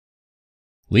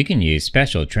We can use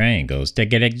special triangles to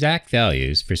get exact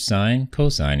values for sine,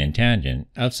 cosine, and tangent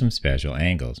of some special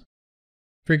angles.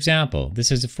 For example,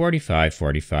 this is a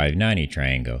 45-45-90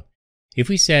 triangle. If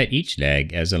we set each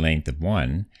leg as a length of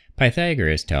 1,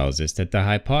 Pythagoras tells us that the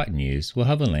hypotenuse will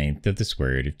have a length of the square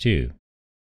root of 2.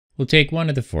 We'll take one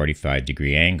of the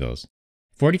 45-degree angles.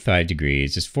 45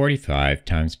 degrees is 45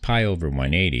 times pi over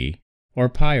 180, or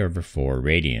pi over 4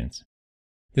 radians.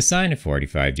 The sine of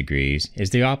 45 degrees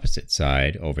is the opposite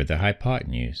side over the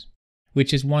hypotenuse,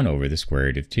 which is 1 over the square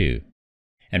root of 2.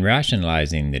 And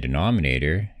rationalizing the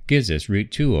denominator gives us root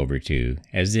 2 over 2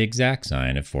 as the exact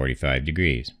sine of 45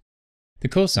 degrees. The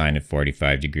cosine of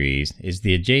 45 degrees is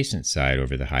the adjacent side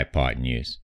over the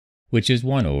hypotenuse, which is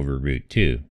 1 over root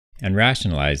 2. And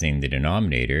rationalizing the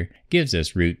denominator gives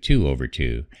us root 2 over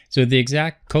 2, so the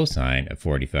exact cosine of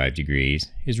 45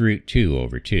 degrees is root 2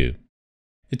 over 2.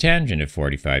 The tangent of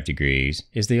 45 degrees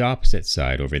is the opposite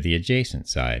side over the adjacent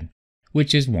side,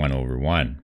 which is 1 over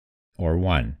 1, or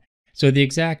 1, so the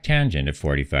exact tangent of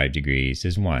 45 degrees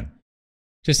is 1.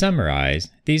 To summarize,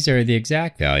 these are the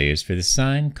exact values for the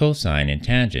sine, cosine, and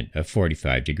tangent of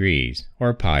 45 degrees,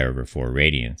 or pi over 4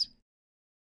 radians.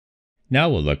 Now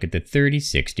we'll look at the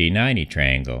 30-60-90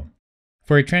 triangle.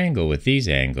 For a triangle with these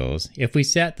angles, if we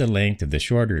set the length of the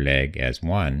shorter leg as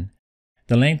 1,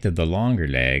 the length of the longer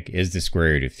leg is the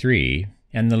square root of 3,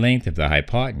 and the length of the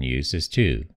hypotenuse is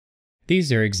 2.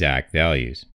 These are exact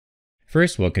values.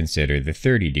 First we'll consider the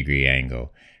 30-degree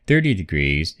angle. 30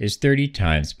 degrees is 30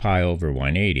 times pi over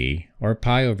 180, or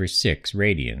pi over 6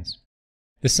 radians.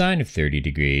 The sine of 30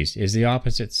 degrees is the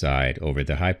opposite side over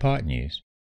the hypotenuse,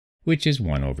 which is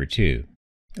 1 over 2,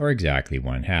 or exactly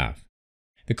 1/2.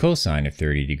 The cosine of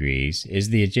 30 degrees is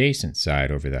the adjacent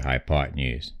side over the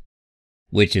hypotenuse,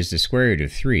 which is the square root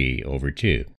of 3 over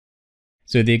 2.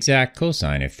 So the exact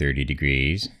cosine of 30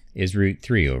 degrees is root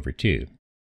 3 over 2.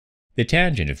 The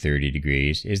tangent of 30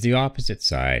 degrees is the opposite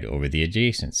side over the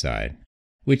adjacent side,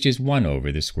 which is 1 over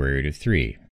the square root of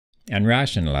 3. And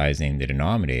rationalizing the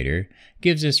denominator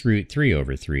gives us root 3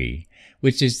 over 3,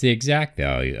 which is the exact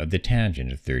value of the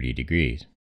tangent of 30 degrees.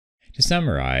 To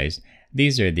summarize,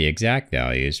 these are the exact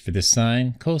values for the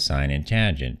sine, cosine, and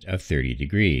tangent of 30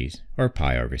 degrees, or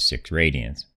pi over 6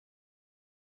 radians.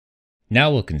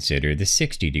 Now we'll consider the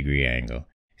 60-degree angle.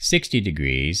 60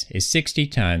 degrees is 60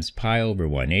 times pi over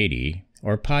 180,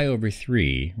 or pi over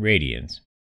 3 radians.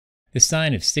 The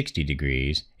sine of 60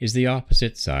 degrees is the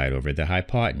opposite side over the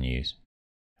hypotenuse,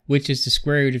 which is the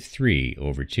square root of 3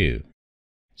 over 2.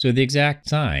 So the exact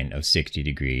sine of 60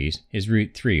 degrees is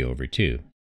root 3 over 2.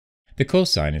 The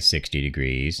cosine of 60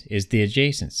 degrees is the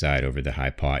adjacent side over the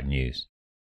hypotenuse,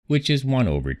 which is 1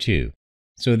 over 2.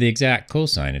 So the exact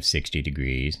cosine of 60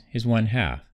 degrees is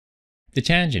 1/2. The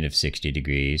tangent of 60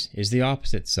 degrees is the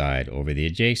opposite side over the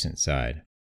adjacent side,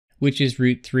 which is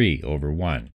root 3 over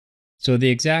 1. So the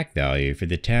exact value for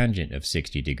the tangent of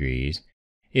 60 degrees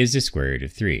is the square root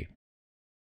of 3.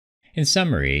 In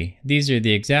summary, these are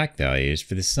the exact values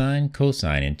for the sine,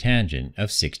 cosine, and tangent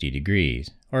of 60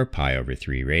 degrees, or pi over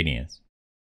 3 radians.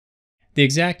 The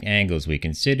exact angles we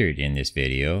considered in this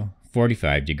video,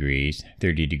 45 degrees,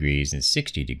 30 degrees, and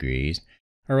 60 degrees,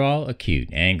 are all acute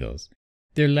angles.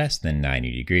 They're less than 90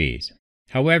 degrees.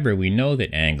 However, we know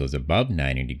that angles above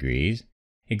 90 degrees,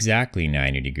 exactly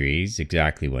 90 degrees,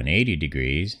 exactly 180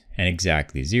 degrees, and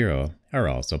exactly 0 are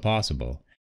also possible.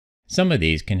 Some of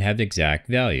these can have exact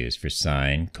values for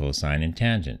sine, cosine, and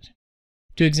tangent.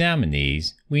 To examine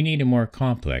these, we need a more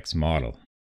complex model.